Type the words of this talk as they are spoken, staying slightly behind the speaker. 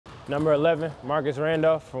Number 11, Marcus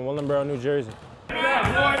Randolph from Willingboro, New Jersey.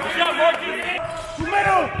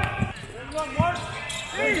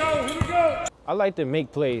 I like to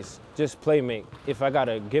make plays, just play make. If I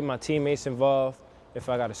gotta get my teammates involved, if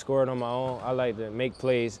I gotta score it on my own, I like to make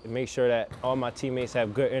plays and make sure that all my teammates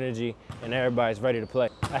have good energy and everybody's ready to play.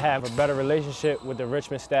 I have a better relationship with the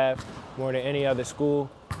Richmond staff more than any other school,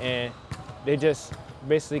 and they just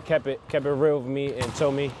basically kept it real with me and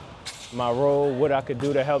told me my role, what I could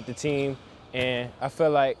do to help the team. And I feel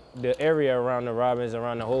like the area around the Robins,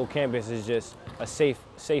 around the whole campus, is just a safe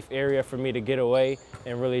area for me to get away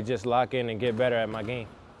and really just lock in and get better at my game.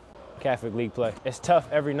 Catholic League play. It's tough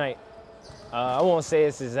every night. I won't say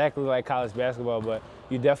it's exactly like college basketball, but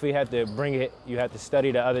you definitely have to bring it. You have to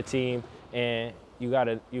study the other team, and you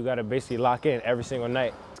gotta basically lock in every single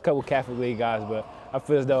night. It's a couple Catholic League guys, but I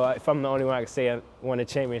feel as though if I'm the only one I can say I won a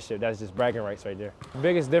championship, that's just bragging rights right there. The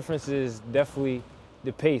biggest difference is definitely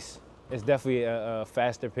the pace. It's definitely a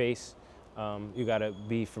faster pace. You gotta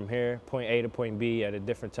be from here, point A to point B at a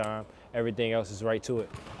different time. Everything else is right to it.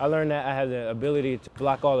 I learned that I have the ability to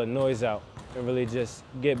block all the noise out and really just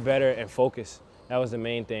get better and focus. That was the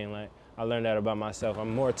main thing. Like, I learned that about myself.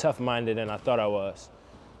 I'm more tough-minded than I thought I was.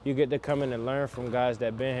 You get to come in and learn from guys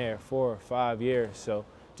that been here 4 or 5 years. So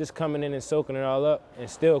just coming in and soaking it all up and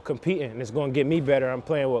still competing, and it's gonna get me better. I'm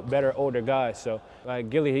playing with better, older guys. So like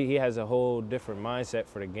Gilly, he has a whole different mindset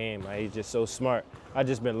for the game. Like, he's just so smart. I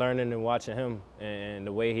just been learning and watching him and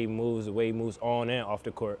the way he moves on and off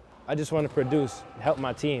the court. I just want to produce, help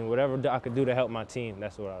my team. Whatever I could do to help my team,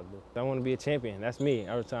 that's what I'll do. I want to be a champion. That's me.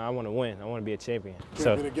 Every time I want to win, I want to be a champion.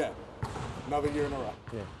 Champion again. Another year in a row.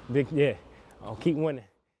 Yeah, yeah. I'll keep winning.